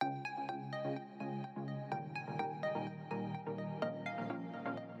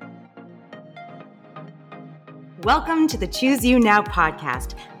Welcome to the Choose You Now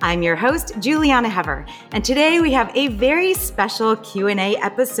podcast. I'm your host, Juliana Hever, and today we have a very special Q&A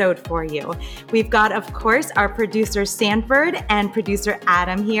episode for you. We've got, of course, our producer Sanford and producer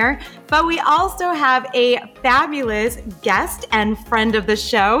Adam here, but we also have a fabulous guest and friend of the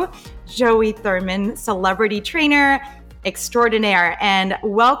show, Joey Thurman, celebrity trainer extraordinaire. And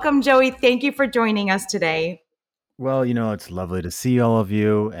welcome, Joey. Thank you for joining us today. Well, it's lovely to see all of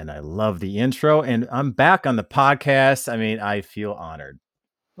you, and I love the intro, and I'm back on the podcast. I feel honored.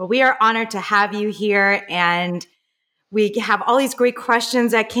 Well, we are honored to have you here, and we have all these great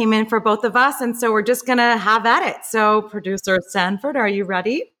questions that came in for both of us, and so we're just going to have at it. So, producer Sanford, are you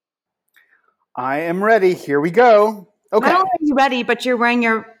ready? I am ready. Here we go. Okay. I don't know if you're ready, but you're wearing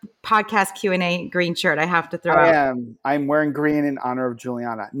your podcast Q&A green shirt. I have to throw out. I am. I'm wearing green in honor of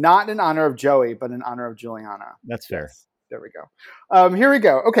Juliana. Not in honor of Joey, but in honor of Juliana. That's fair. Yes. There we go. Here we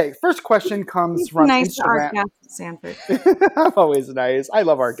go. Okay. First question comes from nice Instagram. To our guest, Sanford. I'm always nice. I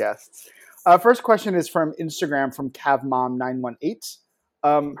love our guests. First question is from Instagram from CavMom918.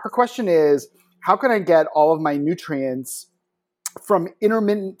 Her question is, how can I get all of my nutrients from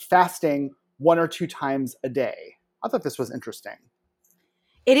intermittent fasting 1 or 2 times a day? I thought this was interesting.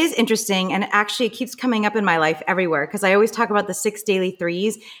 It is interesting, and actually it keeps coming up in my life everywhere because I always talk about the 6 daily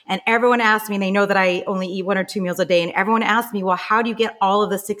threes, and everyone asks me, and they know that I only eat 1 or 2 meals a day, and everyone asks me, well, how do you get all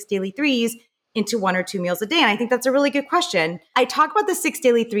of the 6 daily threes into 1 or 2 meals a day? And I think that's a really good question. I talk about the 6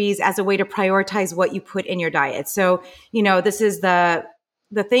 daily threes as a way to prioritize what you put in your diet. So, this is the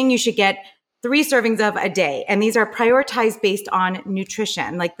thing you should get 3 servings of a day, and these are prioritized based on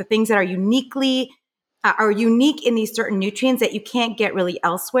nutrition, like the things that are unique in these certain nutrients that you can't get really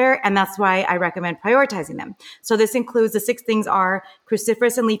elsewhere. And that's why I recommend prioritizing them. So this includes the 6 things are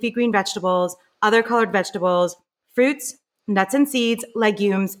cruciferous and leafy green vegetables, other colored vegetables, fruits, nuts and seeds,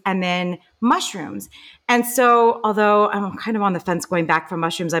 legumes, and then mushrooms. And so although I'm kind of on the fence going back from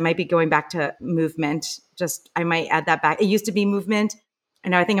mushrooms, I might be going back to movement. I might add that back. It used to be movement.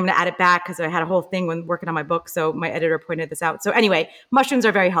 And I think I'm going to add it back because I had a whole thing when working on my book. So my editor pointed this out. So anyway, mushrooms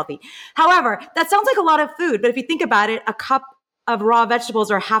are very healthy. However, that sounds like a lot of food. But if you think about it, a cup of raw vegetables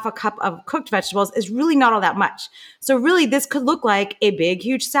or half a cup of cooked vegetables is really not all that much. So really, this could look like a big,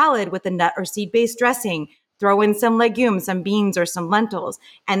 huge salad with a nut or seed-based dressing. Throw in some legumes, some beans or some lentils,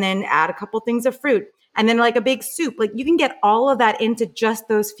 and then add a couple things of fruit. And then like a big soup, like you can get all of that into just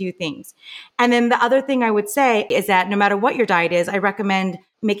those few things. And then the other thing I would say is that no matter what your diet is, I recommend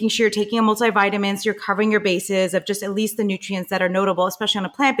making sure you're taking a multivitamin, so you're covering your bases of just at least the nutrients that are notable, especially on a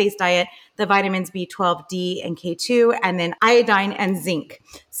plant-based diet, the vitamins B12, D, and K2, and then iodine and zinc.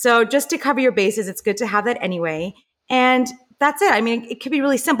 So just to cover your bases, it's good to have that anyway. And that's it. It could be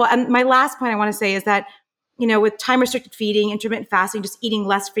really simple. And my last point I want to say is that with time-restricted feeding, intermittent fasting, just eating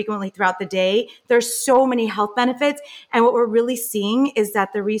less frequently throughout the day, there's so many health benefits. And what we're really seeing is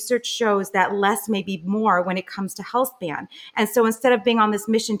that the research shows that less may be more when it comes to health span. And so instead of being on this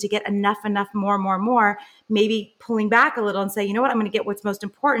mission to get enough, more, maybe pulling back a little and say, you know what, I'm going to get what's most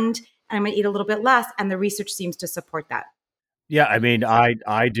important and I'm going to eat a little bit less. And the research seems to support that. Yeah,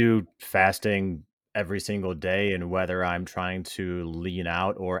 I do fasting every single day, and whether I'm trying to lean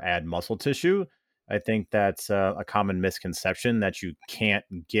out or add muscle tissue, I think that's a common misconception that you can't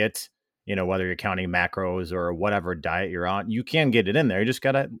get, whether you're counting macros or whatever diet you're on, you can get it in there. You just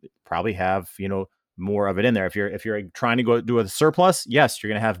got to probably have, more of it in there. If you're trying to go do a surplus, yes, you're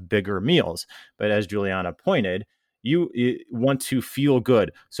going to have bigger meals. But as Juliana pointed, you want to feel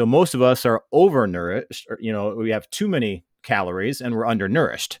good. So most of us are overnourished, or, we have too many calories and we're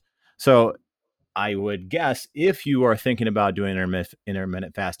undernourished. So I would guess if you are thinking about doing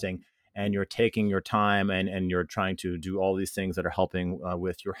intermittent fasting, and you're taking your time and you're trying to do all these things that are helping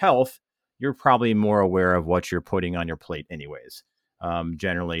with your health, you're probably more aware of what you're putting on your plate anyways.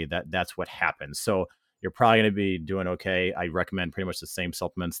 Generally, that's what happens. So you're probably going to be doing okay. I recommend pretty much the same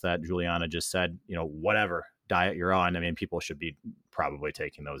supplements that Juliana just said, whatever diet you're on. People should be probably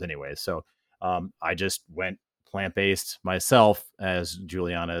taking those anyways. So I just went plant-based myself, as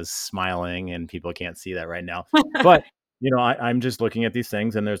Juliana is smiling and people can't see that right now. But I'm just looking at these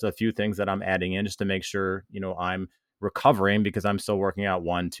things, and there's a few things that I'm adding in just to make sure, I'm recovering, because I'm still working out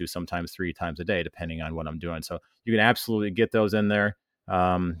 1 to sometimes 3 times a day, depending on what I'm doing. So you can absolutely get those in there.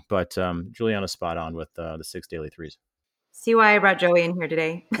 But Juliana's spot on with the 6 daily threes. See why I brought Joey in here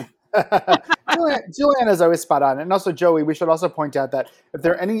today. Juliana's always spot on. And also, Joey, we should also point out that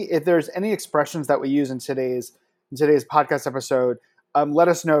if there's any expressions that we use in today's podcast episode, let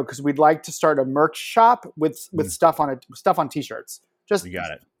us know, because we'd like to start a merch shop with stuff on t-shirts. Just you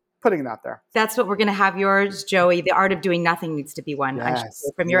got it. Putting it out there. That's what we're going to have yours, Joey. The art of doing nothing needs to be one.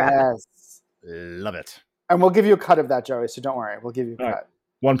 Yes. From your episode. Love it. And we'll give you a cut of that, Joey. So don't worry. We'll give you a All cut.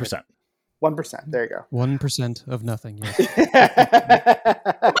 right. 1%. 1%. There you go. 1% of nothing. Yes.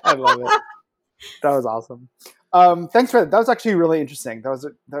 I love it. That was awesome. Thanks for that. That was actually really interesting.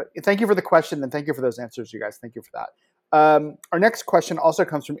 Thank you for the question, and thank you for those answers, you guys. Thank you for that. Our next question also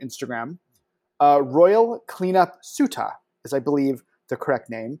comes from Instagram. Royal Cleanup Suta is, I believe, the correct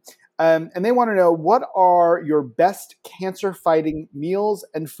name. And they want to know, what are your best cancer-fighting meals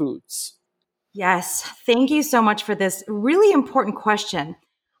and foods? Yes. Thank you so much for this really important question.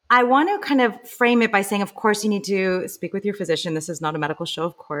 I want to kind of frame it by saying, of course, you need to speak with your physician. This is not a medical show,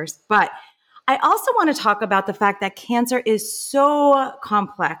 of course. But I also want to talk about the fact that cancer is so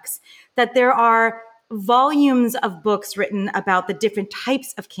complex that there are volumes of books written about the different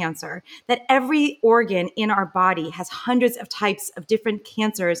types of cancer, that every organ in our body has hundreds of types of different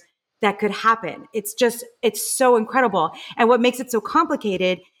cancers that could happen. It's so incredible. And what makes it so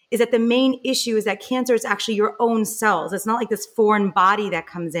complicated is that the main issue is that cancer is actually your own cells. It's not like this foreign body that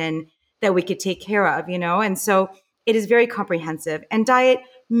comes in that we could take care of, And so it is very comprehensive. And diet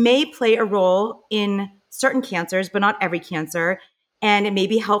may play a role in certain cancers, but not every cancer. And it may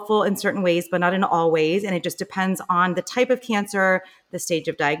be helpful in certain ways, but not in all ways. And it just depends on the type of cancer, the stage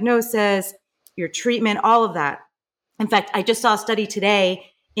of diagnosis, your treatment, all of that. In fact, I just saw a study today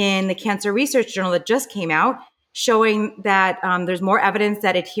in the Cancer Research Journal that just came out showing that there's more evidence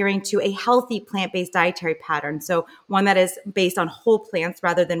that adhering to a healthy plant-based dietary pattern, so one that is based on whole plants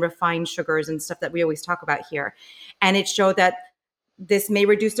rather than refined sugars and stuff that we always talk about here. And it showed that this may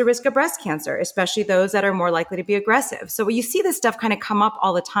reduce the risk of breast cancer, especially those that are more likely to be aggressive. So you see this stuff kind of come up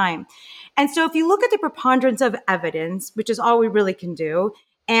all the time. And so if you look at the preponderance of evidence, which is all we really can do,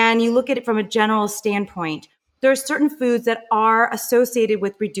 and you look at it from a general standpoint, there are certain foods that are associated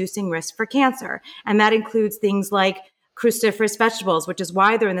with reducing risk for cancer. And that includes things like cruciferous vegetables, which is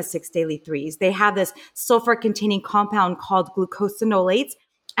why they're in the 6 daily threes. They have this sulfur-containing compound called glucosinolates,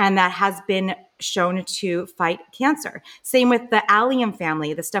 and that has been shown to fight cancer. Same with the allium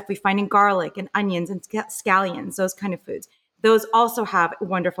family, the stuff we find in garlic and onions and scallions, those kind of foods. Those also have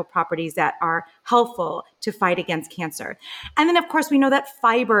wonderful properties that are helpful to fight against cancer. And then, of course, we know that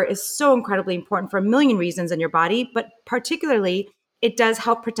fiber is so incredibly important for a million reasons in your body, but particularly it does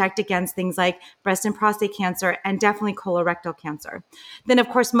help protect against things like breast and prostate cancer and definitely colorectal cancer. Then, of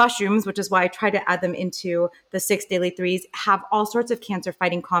course, mushrooms, which is why I try to add them into the 6 daily threes, have all sorts of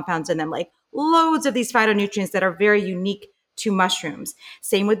cancer-fighting compounds in them, like loads of these phytonutrients that are very unique to mushrooms.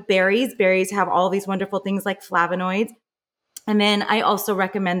 Same with berries. Berries have all these wonderful things like flavonoids. And then I also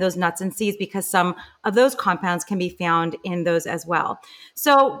recommend those nuts and seeds because some of those compounds can be found in those as well.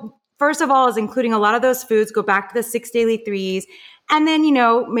 So first of all is including a lot of those foods, go back to the 6 daily threes, and then,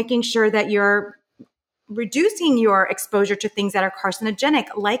 making sure that you're reducing your exposure to things that are carcinogenic,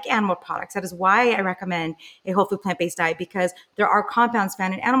 like animal products. That is why I recommend a whole food plant-based diet, because there are compounds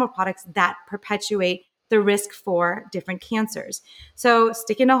found in animal products that perpetuate the risk for different cancers. So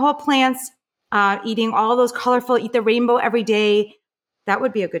sticking to whole plants, eating all those colorful, eat the rainbow every day. That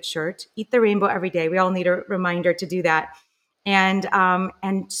would be a good shirt. Eat the rainbow every day. We all need a reminder to do that. And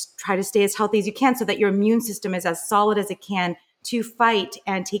try to stay as healthy as you can so that your immune system is as solid as it can to fight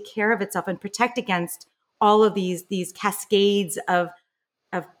and take care of itself and protect against all of these cascades of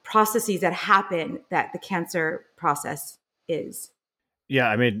processes that happen that the cancer process is. Yeah,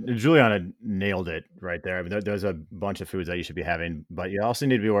 I mean, Juliana nailed it right there. I mean, there's a bunch of foods that you should be having, but you also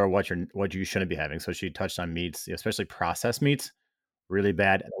need to be aware of what you shouldn't be having. So she touched on meats, especially processed meats, really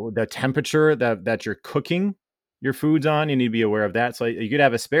bad. The temperature that you're cooking your foods on, you need to be aware of that. So you could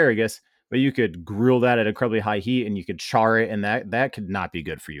have asparagus, but you could grill that at incredibly high heat and you could char it, and that could not be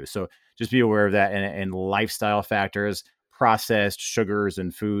good for you. So just be aware of that, and lifestyle factors, processed sugars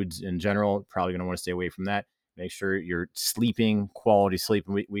and foods in general, probably going to want to stay away from that. Make sure you're sleeping, quality sleep,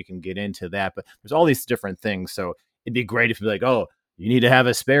 and we can get into that. But there's all these different things. So it'd be great if you'd be like, oh, you need to have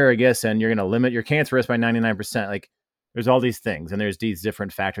asparagus and you're going to limit your cancer risk by 99%. Like, there's all these things, and there's these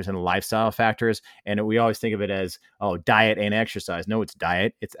different factors and lifestyle factors. And we always think of it as, oh, diet and exercise. No, it's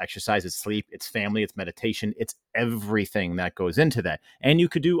diet, it's exercise, it's sleep, it's family, it's meditation, it's everything that goes into that. And you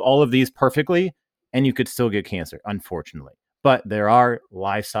could do all of these perfectly, and you could still get cancer, unfortunately. But there are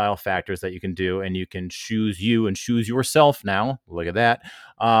lifestyle factors that you can do, and you can choose you and choose yourself now. Look at that.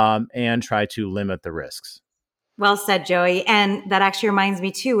 And try to limit the risks. Well said, Joey. And that actually reminds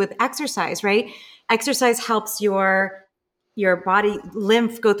me too with exercise, right? Exercise helps your body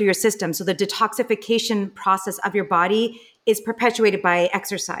lymph go through your system. So the detoxification process of your body is perpetuated by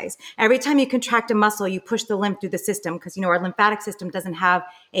exercise. Every time you contract a muscle, you push the lymph through the system because, our lymphatic system doesn't have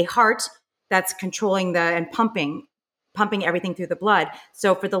a heart that's controlling and pumping pumping everything through the blood.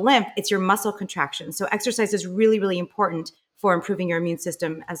 So for the lymph, it's your muscle contraction. So exercise is really, really important for improving your immune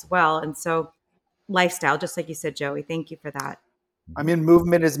system as well. And so lifestyle, just like you said, Joey, thank you for that. I mean,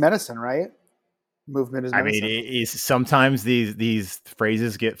 movement is medicine, right? Movement is medicine. I mean, sometimes these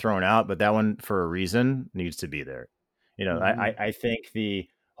phrases get thrown out, but that one, for a reason, needs to be there. I think the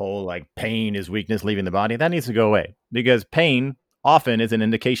whole like pain is weakness leaving the body, that needs to go away, because pain often is an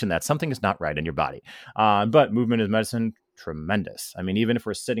indication that something is not right in your body. But movement is medicine, tremendous. I mean, even if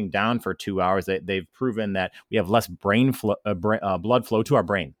we're sitting down for 2 hours, they've proven that we have less blood flow to our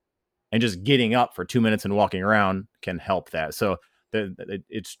brain, and just getting up for 2 minutes and walking around can help that. So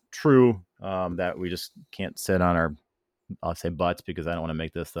it's true that we just can't sit on our, I'll say butts, because I don't want to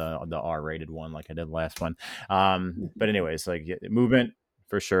make this the R-rated one like I did last one. But anyways, like movement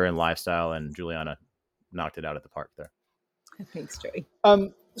for sure, and lifestyle, and Juliana knocked it out at the park there. Thanks, Joey.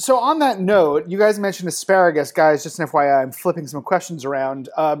 So on that note, you guys mentioned asparagus. Guys, just an FYI, I'm flipping some questions around.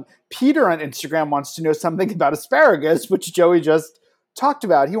 Peter on Instagram wants to know something about asparagus, which Joey just talked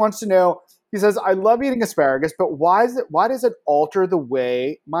about. He wants to know, he says, I love eating asparagus, but why does it alter the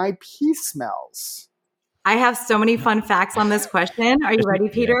way my pee smells? I have so many fun facts on this question. Are you ready,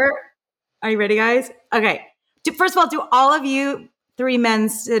 Peter? Are you ready, guys? Okay. First of all, do all of you 3 men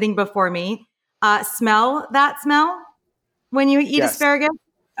sitting before me smell that smell when you eat asparagus?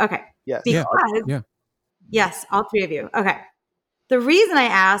 Okay. Yes. Because, yes, all 3 of you. Okay. The reason I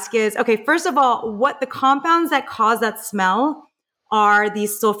ask is, okay, first of all, what the compounds that cause that smell are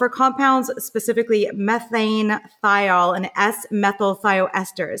these sulfur compounds, specifically methane, thiol, and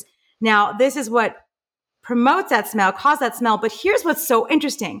S-methylthioesters. Now, this is what promotes that smell, cause that smell. But here's what's so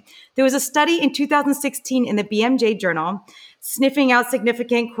interesting. There was a study in 2016 in the BMJ journal sniffing out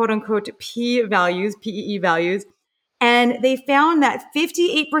significant quote unquote PEE values. And they found that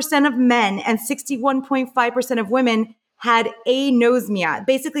 58% of men and 61.5% of women had anosmia.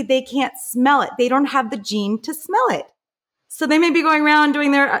 Basically, they can't smell it. They don't have the gene to smell it. So they may be going around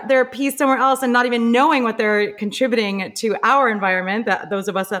doing their pee somewhere else and not even knowing what they're contributing to our environment, that those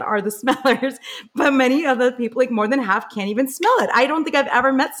of us that are the smellers. But many of the people, like more than half, can't even smell it. I don't think I've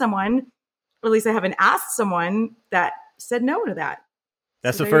ever met someone, or at least I haven't asked someone, that said no to that.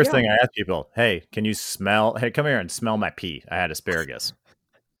 That's the first thing I ask people. Hey, can you smell? Hey, come here and smell my pee. I had asparagus.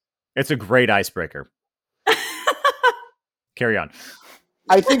 It's a great icebreaker. Carry on.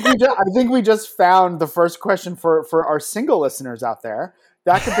 I think we just found the first question for our single listeners out there.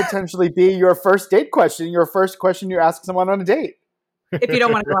 That could potentially be your first date question. Your first question you ask someone on a date. If you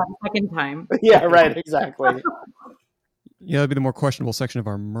don't want to go out a second time. Yeah, right. Exactly. Yeah, that'd be the more questionable section of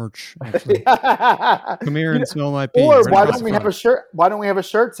our merch. Actually. Come here and smell my pee. Or why don't we have a shirt? Why don't we have a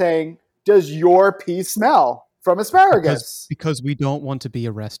shirt saying, "Does your pee smell from asparagus?" Because we don't want to be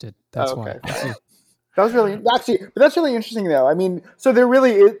arrested. That's why. That was really that's really interesting, though. I mean, so there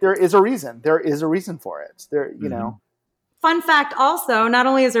is a reason. There is a reason for it. There, you know. Fun fact, also, not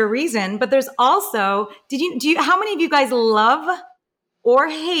only is there a reason, but there's also. How many of you guys love or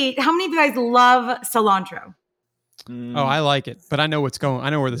hate? How many of you guys love cilantro? Oh, I like it, but I know what's going.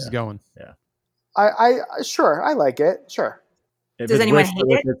 I know where this is going. Yeah. I sure, I like it. Sure. Does anyone hate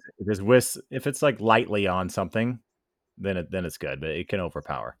it? If it's like lightly on something, then it's good, but it can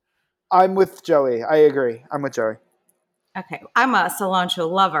overpower. I'm with Joey. I agree. I'm with Joey. Okay. I'm a cilantro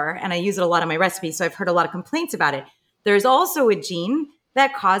lover, and I use it a lot in my recipes, so I've heard a lot of complaints about it. There's also a gene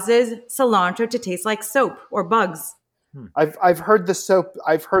that causes cilantro to taste like soap or bugs. I've heard the soap.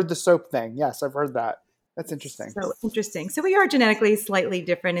 I've heard the soap thing. Yes, I've heard that. That's interesting. So interesting. So we are genetically slightly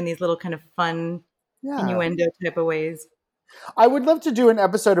different in these little kind of fun innuendo type of ways. I would love to do an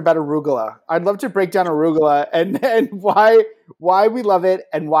episode about arugula. I'd love to break down arugula and why we love it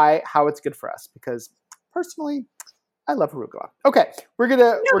and how it's good for us. Because personally, I love arugula. Okay, we're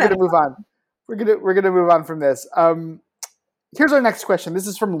gonna move on. We're gonna move on from this. Here's our next question. This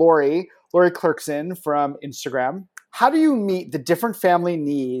is from Lori Clerkson from Instagram. How do you meet the different family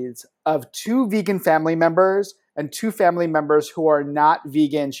needs of 2 vegan family members and 2 family members who are not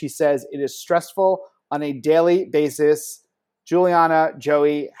vegan? She says it is stressful on a daily basis. Juliana,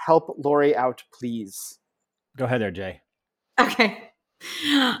 Joey, help Lori out, please. Go ahead there, Jay. Okay.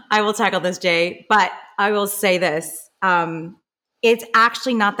 I will tackle this, Jay, but I will say this. It's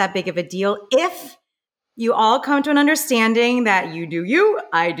actually not that big of a deal if you all come to an understanding that you do you,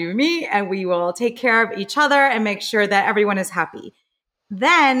 I do me, and we will take care of each other and make sure that everyone is happy.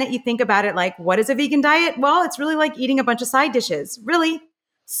 Then you think about it like, what is a vegan diet? Well, it's really like eating a bunch of side dishes, really.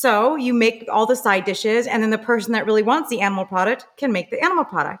 So you make all the side dishes, and then the person that really wants the animal product can make the animal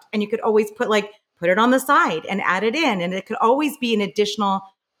product. And you could always put it on the side and add it in. And it could always be an additional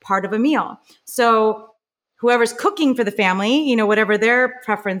part of a meal. So whoever's cooking for the family, whatever their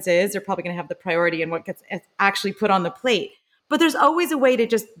preference is, they're probably going to have the priority in what gets actually put on the plate. But there's always a way to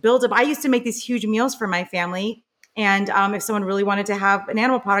just build up. I used to make these huge meals for my family. And if someone really wanted to have an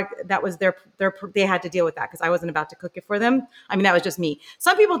animal product, that was they had to deal with that because I wasn't about to cook it for them. I mean, that was just me.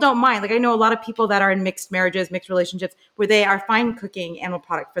 Some people don't mind. Like I know a lot of people that are in mixed marriages, mixed relationships, where they are fine cooking animal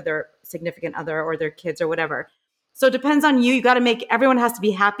product for their significant other or their kids or whatever. So it depends on you. You got to everyone has to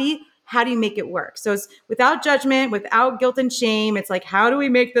be happy. How do you make it work? So it's without judgment, without guilt and shame. It's like, how do we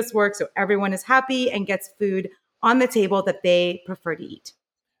make this work so everyone is happy and gets food on the table that they prefer to eat?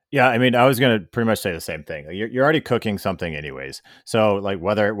 Yeah, I mean, I was going to pretty much say the same thing. You're already cooking something anyways. So like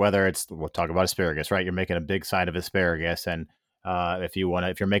whether it's, we'll talk about asparagus, right? You're making a big side of asparagus. And if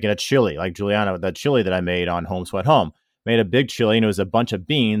you're making a chili, like Juliana, the chili that I made on Home Sweat Home, made a big chili and it was a bunch of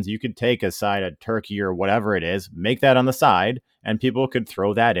beans. You could take a side of turkey or whatever it is, make that on the side, and people could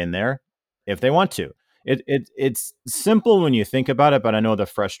throw that in there if they want to. It's simple when you think about it, but I know the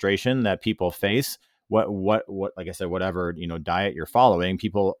frustration that people face. What like I said, whatever diet you're following,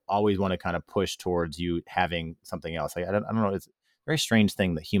 people always want to kind of push towards you having something else. Like I don't know, it's a very strange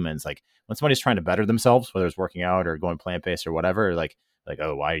thing that humans, like when somebody's trying to better themselves, whether it's working out or going plant-based or whatever, like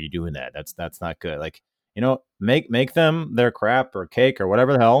oh, why are you doing that? That's not good. Like make them their crap or cake or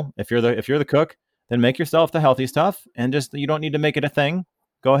whatever the hell. If you're the cook, then make yourself the healthy stuff, and just you don't need to make it a thing.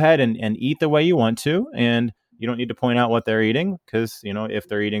 Go ahead and eat the way you want to, and you don't need to point out what they're eating because, if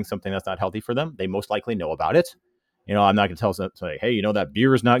they're eating something that's not healthy for them, they most likely know about it. I'm not going to tell somebody, hey, that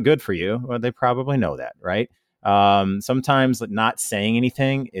beer is not good for you. Well, they probably know that, right? Sometimes not saying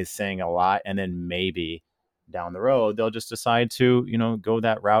anything is saying a lot. And then maybe down the road, they'll just decide to, go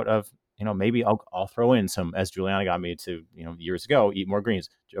that route of, maybe I'll throw in some, as Juliana got me to, years ago, eat more greens.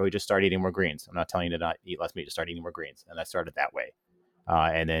 Joey, just start eating more greens. I'm not telling you to not eat less meat, just start eating more greens. And I started that way.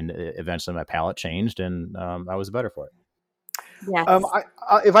 And then eventually my palate changed and I was better for it. Yes.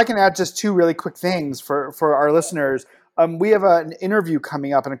 If I can add just two really quick things for our listeners. We have an interview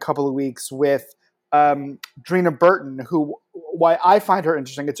coming up in a couple of weeks with Drina Burton, who, why I find her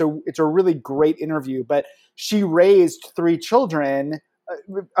interesting, it's a really great interview, but she raised 3 children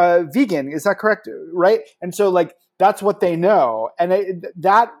vegan. Is that correct? Right? And so like, that's what they know. And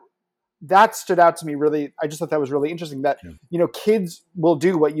that stood out to me really. I just thought that was really interesting that, kids will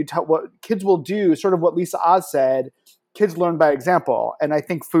do what kids will do, sort of what Lisa Oz said, kids learn by example. And I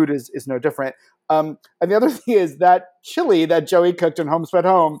think food is no different. And the other thing is that chili that Joey cooked in Home Sweat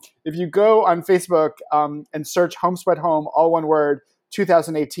Home, if you go on Facebook and search Home Sweat Home, all one word,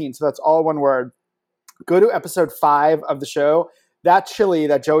 2018. So that's all one word. Go to episode 5 of the show. That chili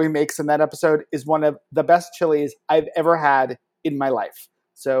that Joey makes in that episode is one of the best chilies I've ever had in my life.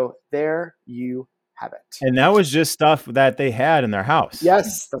 So there you have it. And that was just stuff that they had in their house.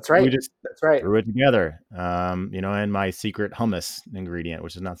 Yes, that's right. That's right. Threw it together. And my secret hummus ingredient,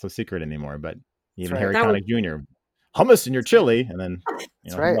 which is not so secret anymore, but even Harry Connick Jr. Hummus in your chili, and then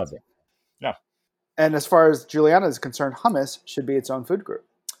that's right. Loved it. Yeah. And as far as Juliana is concerned, hummus should be its own food group.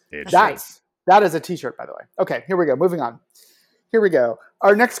 That is a T-shirt, by the way. Okay, here we go. Moving on. Here we go.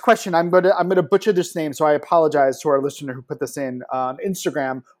 Our next question, I'm going to butcher this name, so I apologize to our listener who put this in on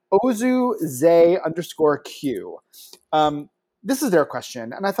Instagram, OzuZay_Q. This is their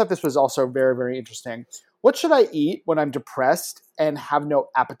question, and I thought this was also very, very interesting. What should I eat when I'm depressed and have no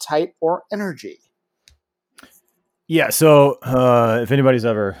appetite or energy? Yeah, so if anybody's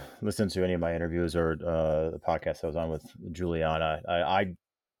ever listened to any of my interviews or the podcast I was on with Juliana, I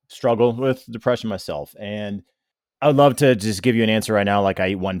struggle with depression myself, and I would love to just give you an answer right now, like I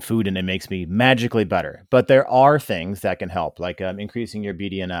eat one food and it makes me magically better. But there are things that can help, like increasing your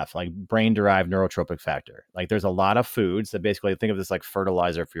BDNF, like brain-derived neurotrophic factor. Like there's a lot of foods that basically think of this like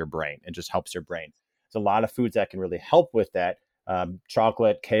fertilizer for your brain. It just helps your brain. There's a lot of foods that can really help with that.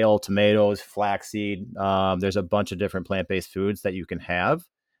 Chocolate, kale, tomatoes, flaxseed. There's a bunch of different plant-based foods that you can have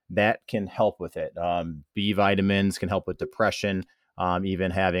that can help with it. B vitamins can help with depression. Even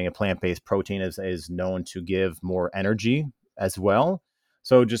having a plant-based protein is known to give more energy as well.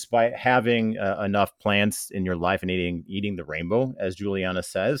 So just by having enough plants in your life and eating the rainbow, as Juliana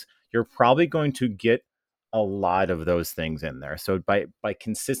says, you're probably going to get a lot of those things in there. So by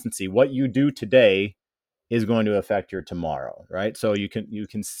consistency, what you do today is going to affect your tomorrow, right? So you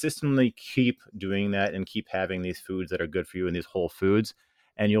consistently keep doing that and keep having these foods that are good for you and these whole foods,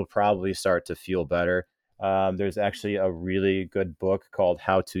 and you'll probably start to feel better. There's actually a really good book called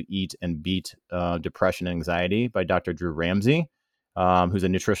How to Eat and Beat Depression and Anxiety by Dr. Drew Ramsey, who's a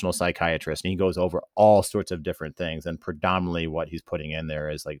nutritional psychiatrist. And he goes over all sorts of different things. And predominantly what he's putting in there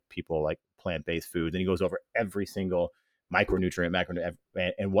is like people like plant-based foods. And he goes over every single micronutrient,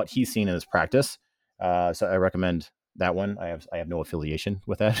 macronutrient, and what he's seen in his practice. So I recommend that one. I have no affiliation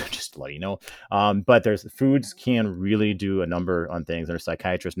with that, just to let you know. But there's foods can really do a number on things, and our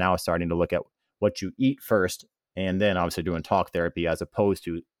psychiatrists now are starting to look at what you eat first, and then obviously doing talk therapy as opposed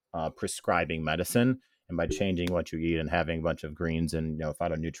to prescribing medicine. And by changing what you eat and having a bunch of greens and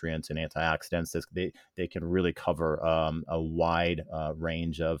phytonutrients and antioxidants, they can really cover a wide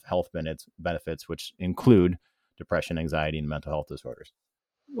range of health benefits, which include depression, anxiety, and mental health disorders.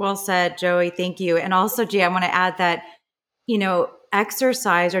 Well said, Joey. Thank you. And also, Jay, I want to add that,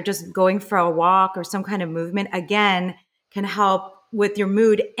 exercise or just going for a walk or some kind of movement, again, can help with your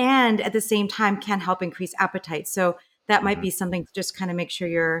mood and at the same time can help increase appetite. So that might be something to just kind of make sure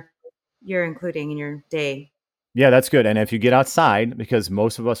you're including in your day. Yeah, that's good. And if you get outside, because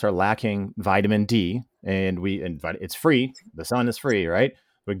most of us are lacking vitamin D, and it's free, the sun is free, right?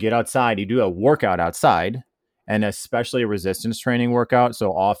 But get outside, you do a workout outside, and especially a resistance training workout.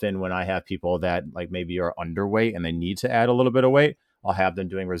 So often when I have people that like maybe are underweight and they need to add a little bit of weight, I'll have them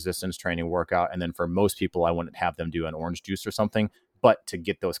doing resistance training workout. And then for most people, I wouldn't have them do an orange juice or something, but to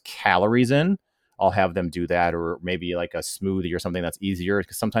get those calories in, I'll have them do that, or maybe like a smoothie or something that's easier,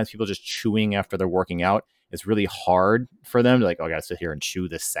 because sometimes people just chewing after they're working out, it's really hard for them to like, oh, I gotta sit here and chew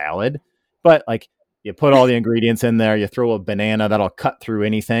this salad. But like you put all the ingredients in there, you throw a banana that'll cut through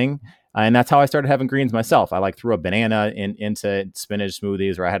anything. And that's how I started having greens myself. I like threw a banana into spinach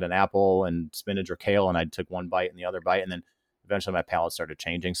smoothies, or I had an apple and spinach or kale, and I took one bite and the other bite, and then eventually my palate started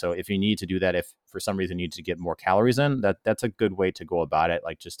changing. So if you need to do that, if for some reason you need to get more calories in, that's a good way to go about it.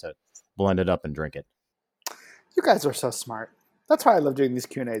 Like just to blend it up and drink it. You guys are so smart. That's why I love doing these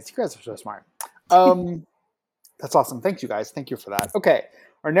Q&As. You guys are so smart. That's awesome. Thank you, guys. Thank you for that. Okay.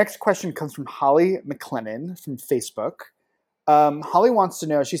 Our next question comes from Holly McLennan from Facebook. Holly wants to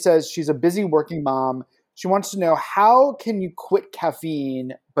know, she says she's a busy working mom. She wants to know, how can you quit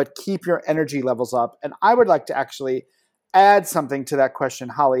caffeine but keep your energy levels up? And I would like to actually add something to that question,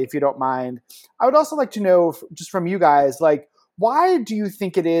 Holly, if you don't mind. I would also like to know just from you guys, like, why do you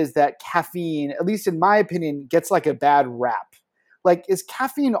think it is that caffeine, at least in my opinion, gets like a bad rap? Like, is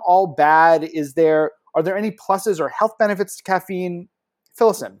caffeine all bad? Are there any pluses or health benefits to caffeine? Fill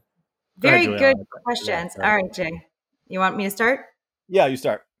us in. Very good questions. Yeah, all right, Jay. You want me to start? Yeah, you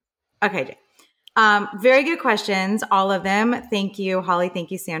start. Okay, Jay. Very good questions, all of them. Thank you, Holly. Thank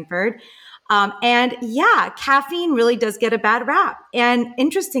you, Sanford. And yeah, caffeine really does get a bad rap. And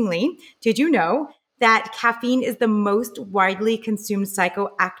interestingly, did you know that caffeine is the most widely consumed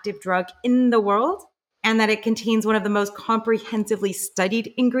psychoactive drug in the world, and that it contains one of the most comprehensively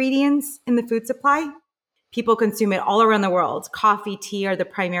studied ingredients in the food supply? People consume it all around the world. Coffee, tea are the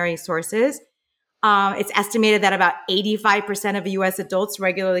primary sources. It's estimated that about 85% of US adults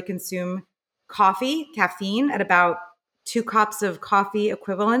regularly consume caffeine at about 2 cups of coffee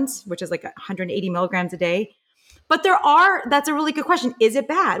equivalent, which is like 180 milligrams a day. But that's a really good question. Is it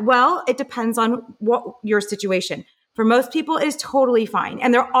bad? Well, it depends on what your situation. For most people, it is totally fine.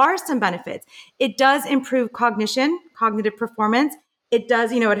 And there are some benefits. It does improve cognitive performance. It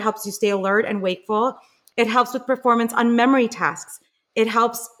does, it helps you stay alert and wakeful. It helps with performance on memory tasks. It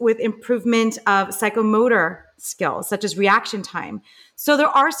helps with improvement of psychomotor skills, such as reaction time. So there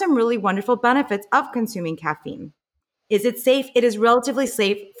are some really wonderful benefits of consuming caffeine. Is it safe? It is relatively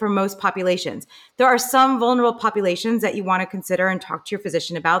safe for most populations. There are some vulnerable populations that you want to consider and talk to your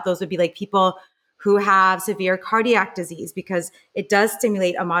physician about. Those would be like people who have severe cardiac disease, because it does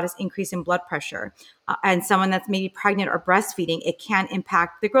stimulate a modest increase in blood pressure. And someone that's maybe pregnant or breastfeeding, it can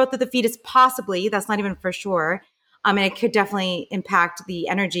impact the growth of the fetus, possibly. That's not even for sure. And it could definitely impact the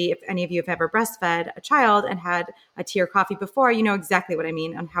energy. If any of you have ever breastfed a child and had a tea or coffee before, you know exactly what I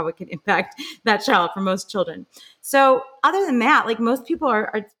mean on how it could impact that child for most children. So other than that, like, most people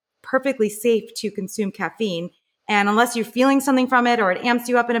are perfectly safe to consume caffeine. And unless you're feeling something from it, or it amps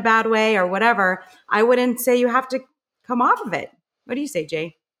you up in a bad way or whatever, I wouldn't say you have to come off of it. What do you say,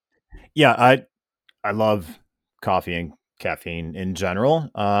 Jay? Yeah, I love coffee and caffeine in general.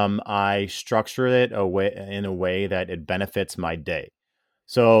 I structure it in a way that it benefits my day.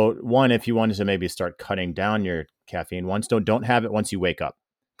 So one, if you wanted to maybe start cutting down your caffeine, don't have it once you wake up.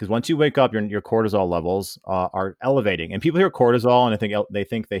 Because once you wake up, your cortisol levels are elevating. And people hear cortisol and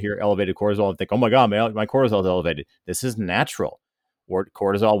they hear elevated cortisol and think, oh my God, my cortisol is elevated. This is natural.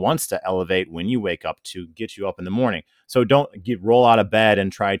 Cortisol wants to elevate when you wake up to get you up in the morning. So don't roll out of bed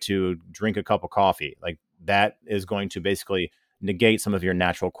and try to drink a cup of coffee. Like, that is going to basically negate some of your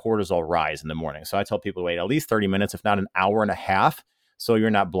natural cortisol rise in the morning. So I tell people to wait at least 30 minutes, if not an hour and a half, so you're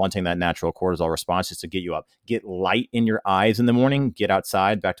not blunting that natural cortisol response, just to get you up. Get light in your eyes in the morning, get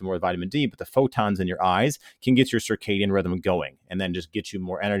outside, back to more vitamin D, but the photons in your eyes can get your circadian rhythm going and then just get you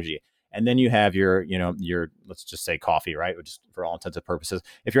more energy. And then you have your let's just say coffee, right? Which is for all intents and purposes.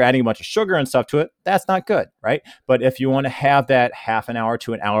 If you're adding a bunch of sugar and stuff to it, that's not good, right? But if you want to have that half an hour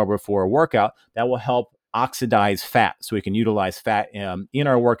to an hour before a workout, that will help oxidize fat. So we can utilize fat in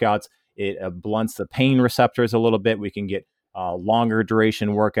our workouts. It blunts the pain receptors a little bit. We can get longer duration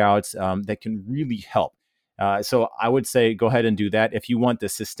workouts that can really help. So I would say go ahead and do that. If you want the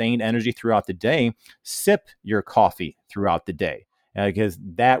sustained energy throughout the day, sip your coffee throughout the day because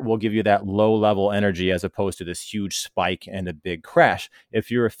that will give you that low level energy as opposed to this huge spike and a big crash.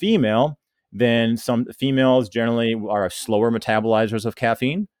 If you're a female, then some females generally are slower metabolizers of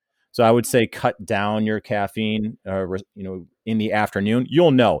caffeine. So I would say cut down your caffeine, in the afternoon.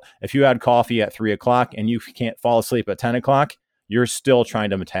 You'll know if you had coffee at 3:00 and you can't fall asleep at 10:00, you're still trying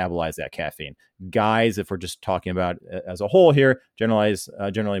to metabolize that caffeine. Guys, if we're just talking about as a whole here, generally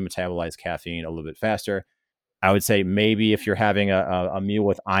metabolize caffeine a little bit faster. I would say maybe if you're having a meal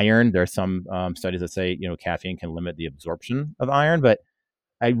with iron, there's some studies that say caffeine can limit the absorption of iron, but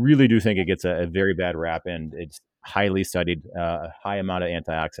I really do think it gets a very bad rap, and it's highly studied, high amount of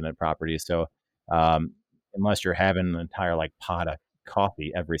antioxidant properties. So unless you're having an entire pot of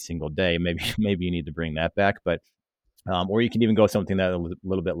coffee every single day, maybe you need to bring that back. But or you can even go something that a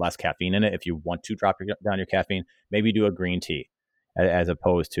little bit less caffeine in it if you want to drop down your caffeine. Maybe do a green tea as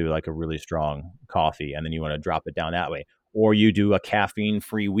opposed to like a really strong coffee, and then you want to drop it down that way. Or you do a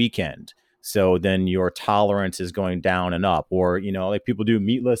caffeine-free weekend. So then your tolerance is going down and up. Or, like people do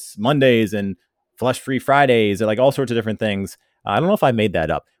meatless Mondays and flesh-free Fridays, or like all sorts of different things. I don't know if I made that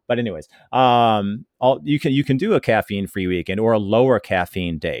up, but anyways, you can do a caffeine-free weekend or a lower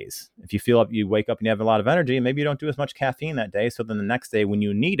caffeine days. If you feel up, you wake up and you have a lot of energy, maybe you don't do as much caffeine that day. So then the next day when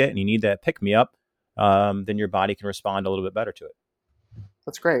you need it and you need that pick-me-up, then your body can respond a little bit better to it.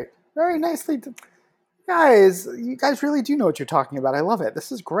 That's great. Very nicely done. Guys, you guys really do know what you're talking about. I love it.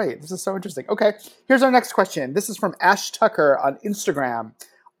 This is great. This is so interesting. Okay, here's our next question. This is from Ash Tucker on Instagram.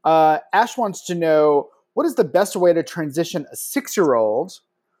 Ash wants to know, what is the best way to transition a 6-year-old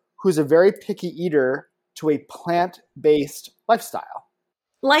who's a very picky eater to a plant-based lifestyle?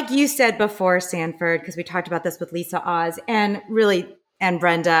 Like you said before, Sanford, because we talked about this with Lisa Oz and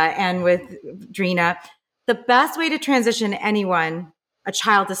Brenda and with Drina, the best way to transition anyone, a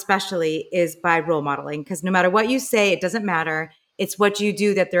child especially, is by role modeling, because no matter what you say, it doesn't matter. It's what you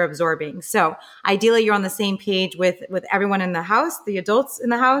do that they're absorbing. So ideally, you're on the same page with everyone in the house, the adults in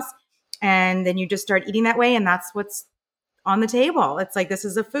the house, and then you just start eating that way, and that's what's on the table. It's like, this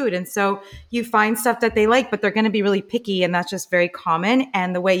is a food. And so you find stuff that they like, but they're going to be really picky, and that's just very common.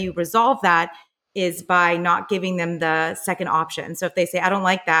 And the way you resolve that is by not giving them the second option. So if they say, I don't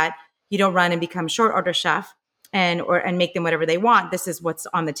like that, you don't run and become short order chef and make them whatever they want. This is what's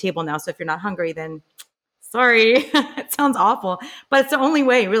on the table now. So if you're not hungry, then sorry, it sounds awful, but it's the only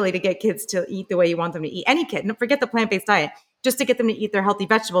way really to get kids to eat the way you want them to eat. Any kid, and forget the plant-based diet, just to get them to eat their healthy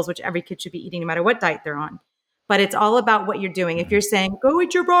vegetables, which every kid should be eating no matter what diet they're on. But it's all about what you're doing. If you're saying, go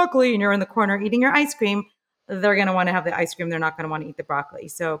eat your broccoli, and you're in the corner eating your ice cream, they're going to want to have the ice cream. They're not going to want to eat the broccoli.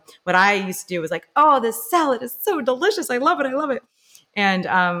 So what I used to do was like, oh, this salad is so delicious. I love it. I love it. And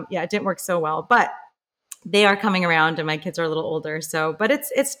it didn't work so well, but they are coming around, and my kids are a little older. So, but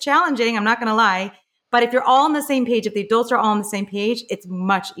it's challenging. I'm not going to lie. But if you're all on the same page, if the adults are all on the same page, it's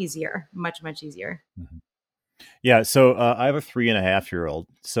much easier, much, much easier. Mm-hmm. Yeah. So I have a 3.5-year-old.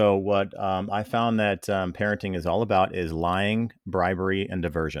 So what I found that parenting is all about is lying, bribery, and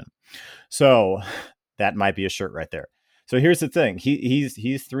diversion. So that might be a shirt right there. So here's the thing. He's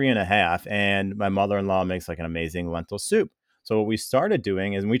 3.5, and my mother-in-law makes like an amazing lentil soup. So what we started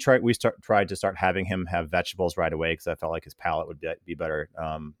doing is we tried to start having him have vegetables right away, because I felt like his palate would be better,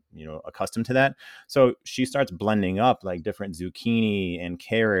 accustomed to that. So she starts blending up like different zucchini and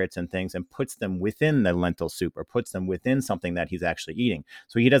carrots and things, and puts them within the lentil soup, or puts them within something that he's actually eating.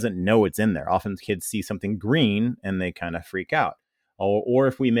 So he doesn't know it's in there. Often kids see something green and they kind of freak out. Or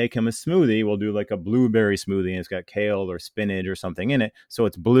if we make him a smoothie, we'll do like a blueberry smoothie, and it's got kale or spinach or something in it, so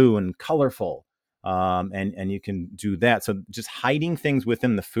it's blue and colorful. And you can do that. So just hiding things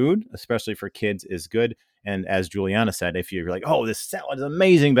within the food, especially for kids, is good. And as Juliana said, if you're like, oh, this salad is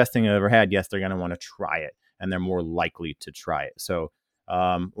amazing, best thing I've ever had, yes, they're going to want to try it, and they're more likely to try it. So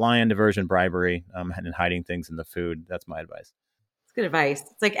lying, diversion, bribery, and hiding things in the food, that's my advice. It's good advice.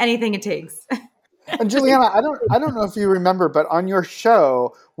 It's like anything it takes. And Juliana, I don't know if you remember, but on your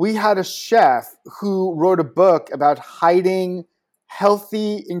show, we had a chef who wrote a book about hiding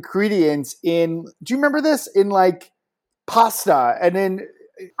healthy ingredients in, do you remember this? In like pasta and in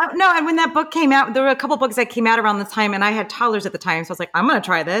No, and when that book came out, there were a couple books that came out around the time, and I had toddlers at the time, so I was like, I'm going to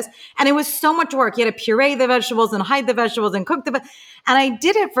try this. And it was so much work. You had to puree the vegetables and hide the vegetables and cook and I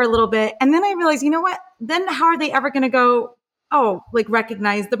did it for a little bit, and then I realized, you know what? Then how are they ever going to go, like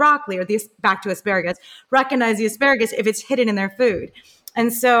recognize the broccoli or back to asparagus, recognize the asparagus if it's hidden in their food?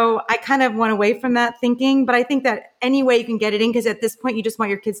 And so I kind of went away from that thinking, but I think that any way you can get it in, because at this point you just want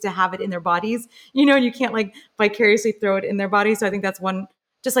your kids to have it in their bodies, and you can't like vicariously throw it in their bodies. So I think that's one,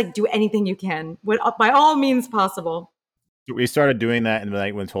 just like do anything you can by all means possible. We started doing that, and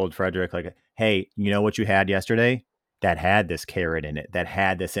like when told Frederick, like, hey, you know what you had yesterday? That had this carrot in it, that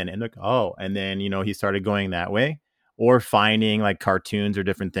had this in it. And like, oh, and then, he started going that way, or finding like cartoons or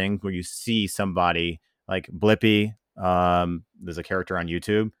different things where you see somebody like Blippi. There's a character on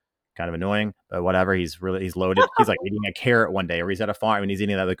YouTube, kind of annoying, but whatever. He's loaded. He's like eating a carrot one day, or he's at a farm and he's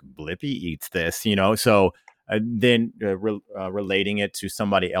eating that. Like, Blippi eats this, So then relating it to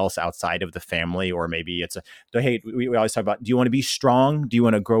somebody else outside of the family, or maybe it's hey, we always talk about, do you want to be strong? Do you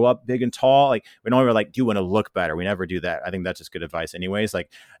want to grow up big and tall? Like, we don't ever like, do you want to look better? We never do that. I think that's just good advice anyways.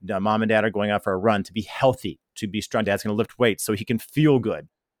 Like, mom and dad are going out for a run to be healthy, to be strong. Dad's going to lift weights so he can feel good.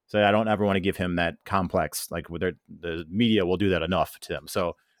 So I don't ever want to give him that complex, like the media will do that enough to him.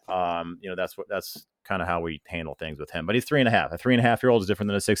 So, that's kind of how we handle things with him. But he's 3.5. A 3.5-year-old is different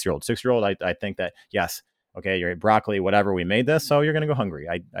than a 6-year-old. 6-year-old, I think that, yes, okay, you're broccoli, whatever, we made this, so you're going to go hungry.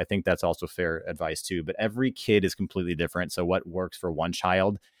 I think that's also fair advice too. But every kid is completely different. So what works for one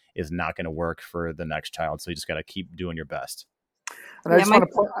child is not going to work for the next child. So you just got to keep doing your best. And I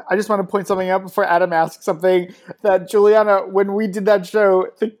just want to point something out before Adam asks something, that Juliana, when we did that show,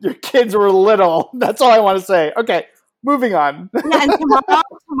 your kids were little. That's all I want to say. Okay, moving on. Yeah, and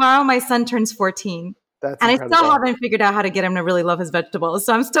tomorrow my son turns 14. That's and incredible. I still haven't figured out how to get him to really love his vegetables.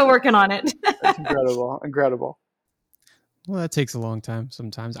 So I'm still working on it. That's incredible. Well, that takes a long time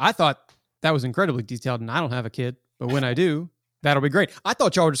sometimes. I thought that was incredibly detailed, and I don't have a kid. But when I do, that'll be great. I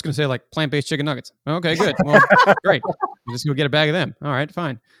thought y'all were just going to say like plant-based chicken nuggets. Okay, good. Well, great. I'll just go get a bag of them. All right,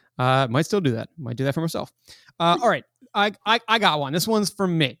 fine. Might still do that. Might do that for myself. All right. I got one. This one's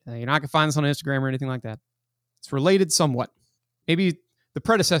from me. You're not going to find this on Instagram or anything like that. It's related somewhat. Maybe the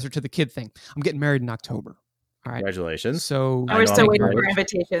predecessor to the kid thing. I'm getting married in October. All right. Congratulations. So we're still waiting for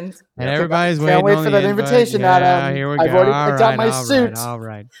invitations. And everybody's waiting. Can't wait for that invitation, Adam. Yeah, here we go. I've already picked out my suit. All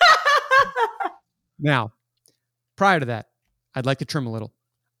right. Now, prior to that, I'd like to trim a little.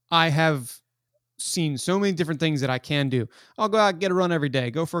 I have seen so many different things that I can do. I'll go out, get a run every day,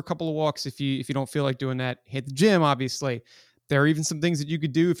 go for a couple of walks if you don't feel like doing that. Hit the gym, obviously. There are even some things that you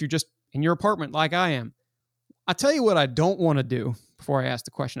could do if you're just in your apartment like I am. I'll tell you what I don't want to do before I ask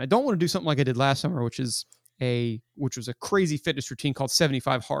the question. I don't want to do something like I did last summer, which was a crazy fitness routine called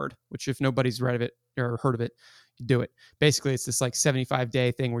 75 Hard, which if nobody's read of it or heard of it, you do it. Basically, it's this like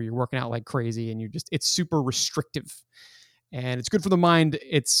 75-day thing where you're working out like crazy and it's super restrictive. And it's good for the mind.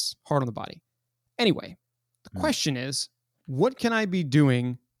 It's hard on the body. Anyway, the question is, what can I be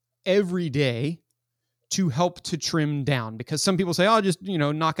doing every day to help to trim down? Because some people say, oh, just,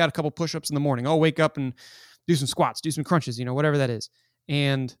 knock out a couple push-ups in the morning. Oh, wake up and do some squats, do some crunches, whatever that is.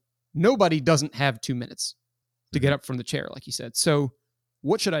 And nobody doesn't have 2 minutes to get up from the chair, like you said. So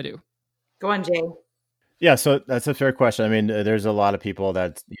what should I do? Go on, Jay. Yeah, so that's a fair question. I mean, there's a lot of people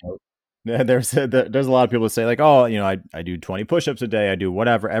that, there's a lot of people that say like, oh, I do 20 push-ups a day. I do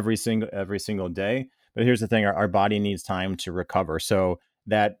whatever every single day. But here's the thing, our body needs time to recover. So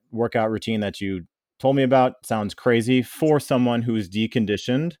that workout routine that you told me about sounds crazy for someone who's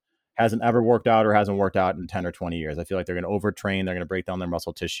deconditioned, hasn't ever worked out or hasn't worked out in 10 or 20 years. I feel like they're going to overtrain. They're going to break down their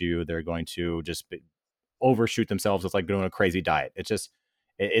muscle tissue. They're going to just overshoot themselves. It's like doing a crazy diet.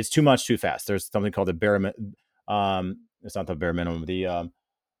 It's too much too fast. There's something called the it's not the bare minimum.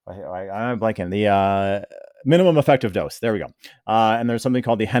 I'm blanking. The minimum effective dose. There we go. And there's something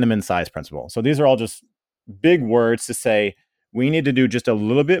called the Henneman size principle. So these are all just big words to say we need to do just a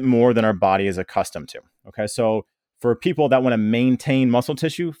little bit more than our body is accustomed to. Okay. So for people that want to maintain muscle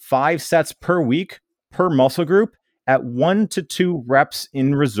tissue, 5 sets per week per muscle group at 1 to 2 reps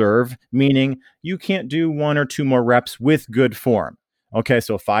in reserve, meaning you can't do 1 or 2 more reps with good form. Okay.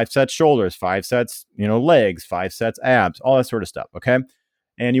 So 5 sets shoulders, 5 sets, legs, 5 sets abs, all that sort of stuff. Okay.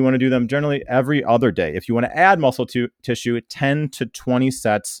 And you want to do them generally every other day. If you want to add muscle tissue, 10 to 20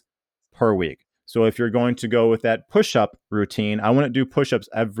 sets per week. So if you're going to go with that push-up routine, I wouldn't do push-ups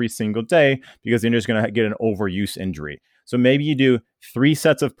every single day because then you're just going to get an overuse injury. So maybe you do 3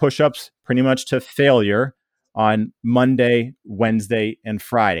 sets of push-ups pretty much to failure on Monday, Wednesday, and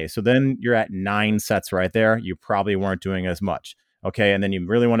Friday. So then you're at 9 sets right there. You probably weren't doing as much. Okay. And then you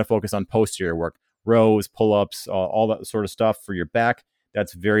really want to focus on posterior work, rows, pull-ups, all that sort of stuff for your back.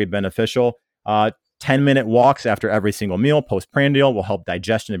 That's very beneficial. 10-minute walks after every single meal postprandial will help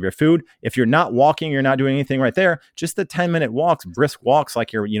digestion of your food. If you're not walking, you're not doing anything right there, just the 10-minute walks, brisk walks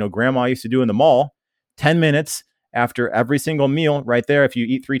like your grandma used to do in the mall, 10 minutes after every single meal right there. If you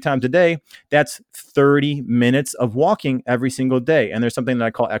eat 3 times a day, that's 30 minutes of walking every single day. And there's something that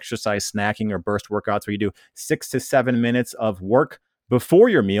I call exercise snacking or burst workouts, where you do 6 to 7 minutes of work before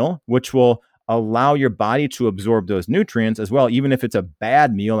your meal, which will allow your body to absorb those nutrients as well. Even if it's a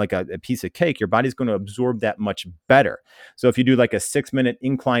bad meal, like a piece of cake, your body's going to absorb that much better. So if you do like a 6-minute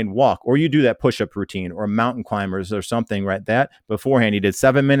incline walk, or you do that push-up routine or mountain climbers or something, right, that beforehand, you did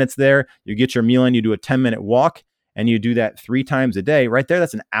 7 minutes there, you get your meal in, you do a 10-minute walk, and you do that 3 times a day, right there,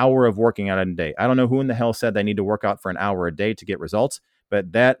 that's an hour of working out in a day. I don't know who in the hell said they need to work out for an hour a day to get results,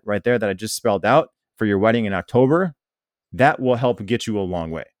 but that right there that I just spelled out for your wedding in October, that will help get you a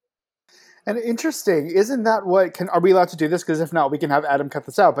long way. And interesting, isn't that are we allowed to do this? Because if not, we can have Adam cut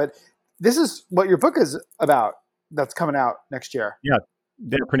this out. But this is what your book is about that's coming out next year. Yeah,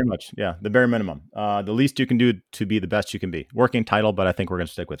 pretty much. Yeah, the bare minimum. The least you can do to be the best you can be. Working title, but I think we're going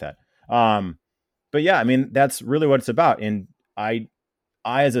to stick with that. But yeah, I mean, that's really what it's about. And I,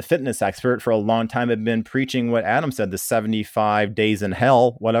 as a fitness expert for a long time, have been preaching what Adam said, the 75 days in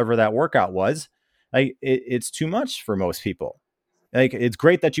hell, whatever that workout was. Like it's too much for most people. Like, it's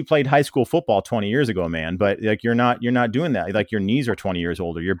great that you played high school football 20 years ago, man, but like you're not doing that. Like, your knees are 20 years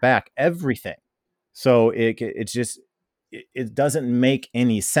older, your back, everything. So it doesn't make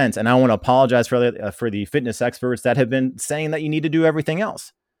any sense. And I want to apologize for the fitness experts that have been saying that you need to do everything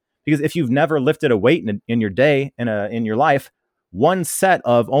else. Because if you've never lifted a weight in your day, in your life, one set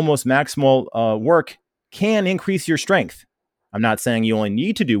of almost maximal work can increase your strength. I'm not saying you only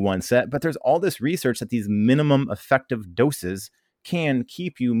need to do one set, but there's all this research that these minimum effective doses can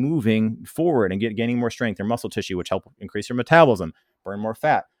keep you moving forward and gaining more strength or muscle tissue, which help increase your metabolism, burn more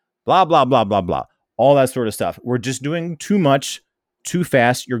fat, blah, blah, blah, blah, blah, all that sort of stuff. We're just doing too much, too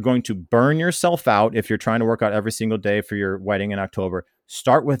fast. You're going to burn yourself out if you're trying to work out every single day for your wedding in October.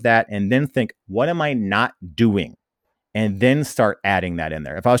 Start with that and then think, what am I not doing? And then start adding that in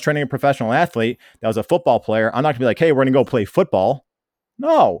there. If I was training a professional athlete that was a football player, I'm not going to be like, hey, we're going to go play football.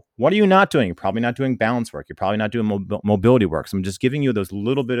 No. What are you not doing? You're probably not doing balance work. You're probably not doing mobility work. So I'm just giving you those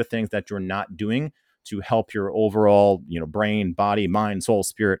little bit of things that you're not doing to help your overall, brain, body, mind, soul,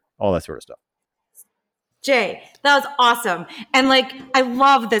 spirit, all that sort of stuff. Jay, that was awesome. And I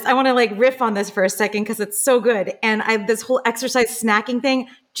love this. I want to riff on this for a second because it's so good. And this whole exercise snacking thing,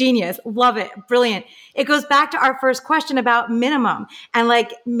 genius. Love it. Brilliant. It goes back to our first question about minimum and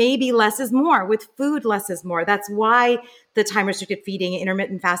maybe less is more. With food, less is more. That's why the time restricted feeding,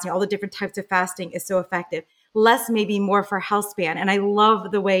 intermittent fasting, all the different types of fasting is so effective. Less may be more for health span. And I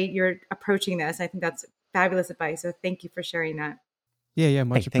love the way you're approaching this. I think that's fabulous advice. So thank you for sharing that. Yeah,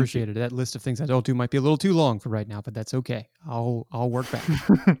 much appreciated. That list of things I don't do might be a little too long for right now, but that's okay. I'll work back.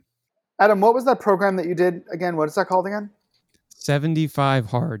 Adam, what was that program that you did again? What is that called again? 75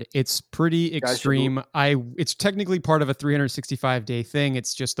 Hard. It's pretty extreme. It's technically part of a 365-day thing.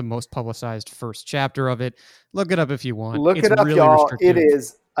 It's just the most publicized first chapter of it. Look it up if you want. Look it up, really, y'all. Restrictive. It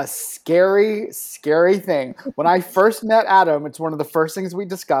is a scary, scary thing. When I first met Adam, it's one of the first things we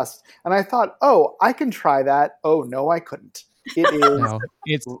discussed, and I thought, oh, I can try that. Oh, no, I couldn't. It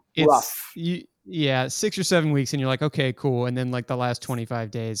is rough. 6 or 7 weeks, and you're like, okay, cool. And then the last 25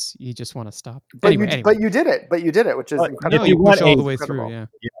 days, you just want to stop. But you did it, which is incredible. If you push all the way through, yeah.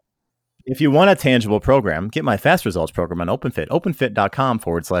 If you want a tangible program, get my fast results program on OpenFit.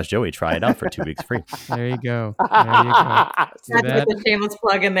 OpenFit.com/Joey. Try it out for 2 weeks free. There you go. That's a shameless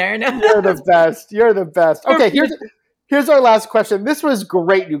plug in there. You're the best. Okay, here's our last question. This was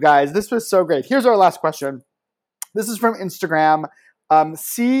great, you guys. This was so great. Here's our last question. This is from Instagram.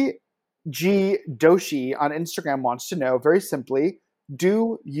 CG Doshi on Instagram wants to know, very simply,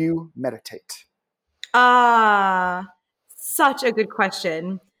 do you meditate? Such a good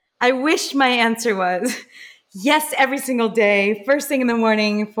question. I wish my answer was yes, every single day, first thing in the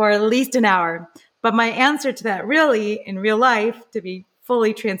morning for at least an hour. But my answer to that really, in real life, to be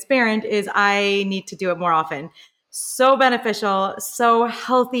fully transparent, is I need to do it more often. So beneficial, so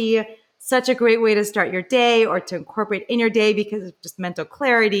healthy, such a great way to start your day or to incorporate in your day because of just mental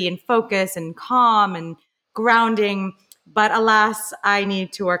clarity and focus and calm and grounding. But alas, I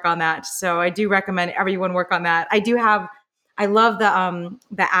need to work on that. So I do recommend everyone work on that. I love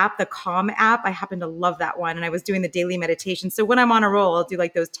the app, the Calm app. I happen to love that one. And I was doing the daily meditation. So when I'm on a roll, I'll do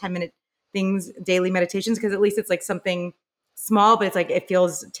those 10-minute things, daily meditations, because at least it's something small, but it's it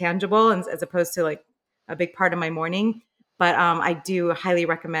feels tangible and as opposed to a big part of my morning. But I do highly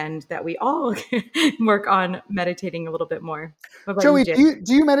recommend that we all work on meditating a little bit more. What about Joey, you, Jay?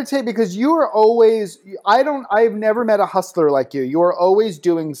 do you meditate? Because you are always, I've never met a hustler like you. You are always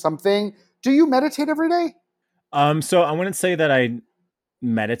doing something. Do you meditate every day? So I wouldn't say that I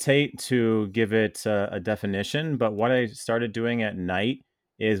meditate to give it a definition, but what I started doing at night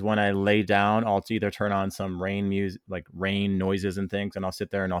is when I lay down, I'll either turn on some rain music, like rain noises and things, and I'll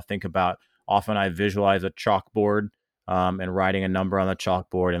sit there and I'll think about, often I visualize a chalkboard and writing a number on the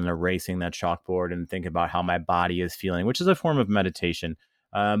chalkboard and erasing that chalkboard and think about how my body is feeling, which is a form of meditation.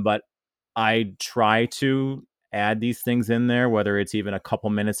 But I try to add these things in there, whether it's even a couple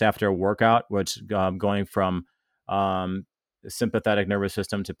minutes after a workout, which going from sympathetic nervous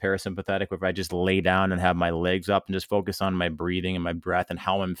system to parasympathetic, where I just lay down and have my legs up and just focus on my breathing and my breath and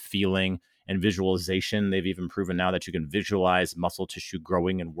how I'm feeling, and visualization. They've even proven now that you can visualize muscle tissue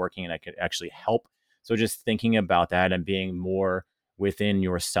growing and working, and that could actually help. So just thinking about that and being more within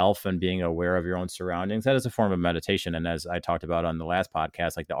yourself and being aware of your own surroundings, that is a form of meditation. And as I talked about on the last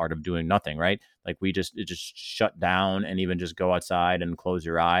podcast, like the art of doing nothing, right? Like it just shut down and even just go outside and close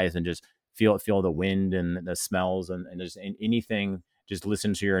your eyes and just feel the wind and the smells and just anything. Just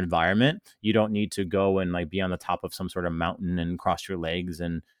listen to your environment. You don't need to go and like be on the top of some sort of mountain and cross your legs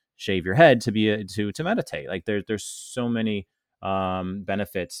and shave your head to meditate. Like there's so many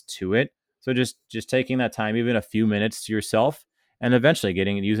benefits to it. So just taking that time, even a few minutes to yourself, and eventually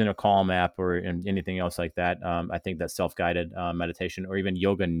using a Calm app or anything else like that. I think that self-guided meditation, or even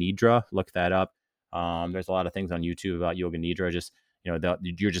Yoga Nidra, look that up. There's a lot of things on YouTube about Yoga Nidra. Just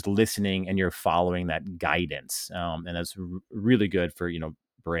you're just listening and you're following that guidance, and that's really good for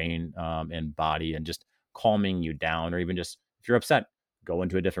brain and body, and just calming you down. Or even just if you're upset, go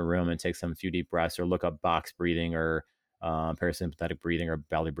into a different room and take some few deep breaths, or look up box breathing or parasympathetic breathing or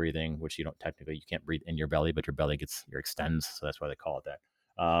belly breathing, which you can't breathe in your belly, but your belly extends, so that's why they call it that.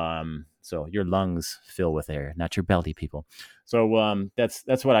 So your lungs fill with air, not your belly, people. So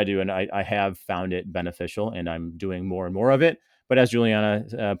that's what I do, and I have found it beneficial, and I'm doing more and more of it. But as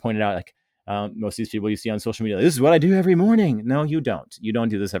Juliana pointed out, like most of these people you see on social media, this is what I do every morning. No, you don't. You don't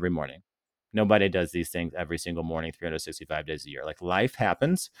do this every morning. Nobody does these things every single morning, 365 days a year. Like life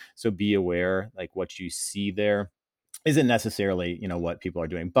happens. So be aware, like what you see there isn't necessarily, what people are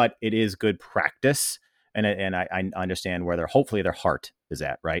doing, but it is good practice. And I understand where hopefully their heart is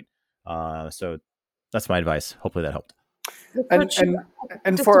at. Right. So that's my advice. Hopefully that helped. And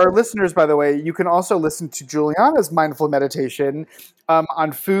for our listeners, by the way, you can also listen to Juliana's mindful meditation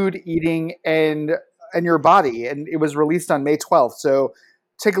on food, eating, and your body. And it was released on May 12th. So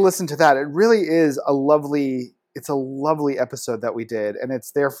take a listen to that. It really is a lovely episode that we did, and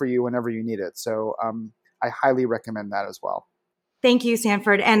it's there for you whenever you need it. So I highly recommend that as well. Thank you,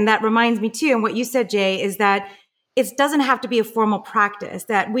 Sanford. And that reminds me too, and what you said, Jay, is that it doesn't have to be a formal practice,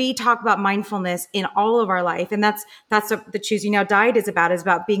 that we talk about mindfulness in all of our life. And that's what the Choose You Now diet is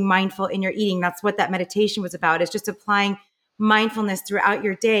about being mindful in your eating. That's what that meditation was about. It's just applying mindfulness throughout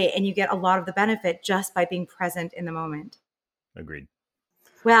your day, and you get a lot of the benefit just by being present in the moment. Agreed.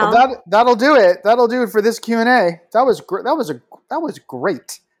 Well, that'll do it. That'll do it for this Q&A. That was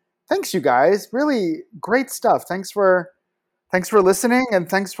great. Thanks, you guys. Really great stuff. Thanks for listening, and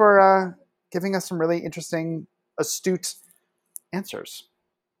thanks for giving us some really interesting, astute answers.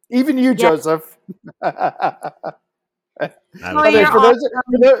 Even you, Joseph. For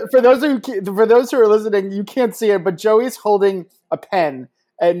those who are listening, you can't see it, but Joey's holding a pen,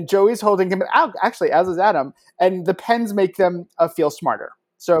 and Joey's holding him out. Actually, as is Adam, and the pens make them feel smarter.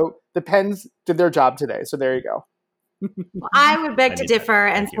 So the pens did their job today. So there you go. I would beg to differ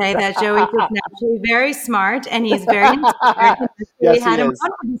and say that Joey is naturally very smart, and he's very inspired. Yes, we had he him is.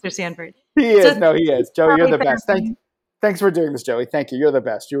 on, Mr. Sanford. He is. No, he is. Joey, you're the Perfect. best. Thanks for doing this, Joey. Thank you. You're the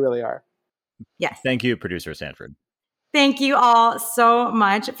best. You really are. Yes. Thank you, producer Sanford. Thank you all so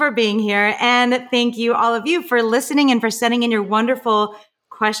much for being here. And thank you, all of you, for listening and for sending in your wonderful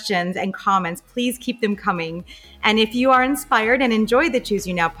questions and comments. Please keep them coming. And if you are inspired and enjoy the Choose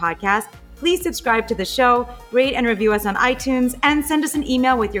You Now podcast, please subscribe to the show, rate and review us on iTunes, and send us an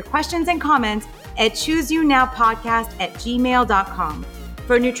email with your questions and comments at chooseyounowpodcast@gmail.com.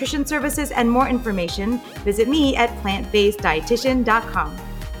 For nutrition services and more information, visit me at plantbaseddietitian.com.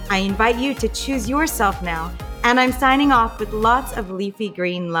 I invite you to choose yourself now, and I'm signing off with lots of leafy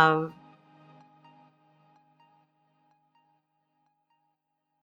green love.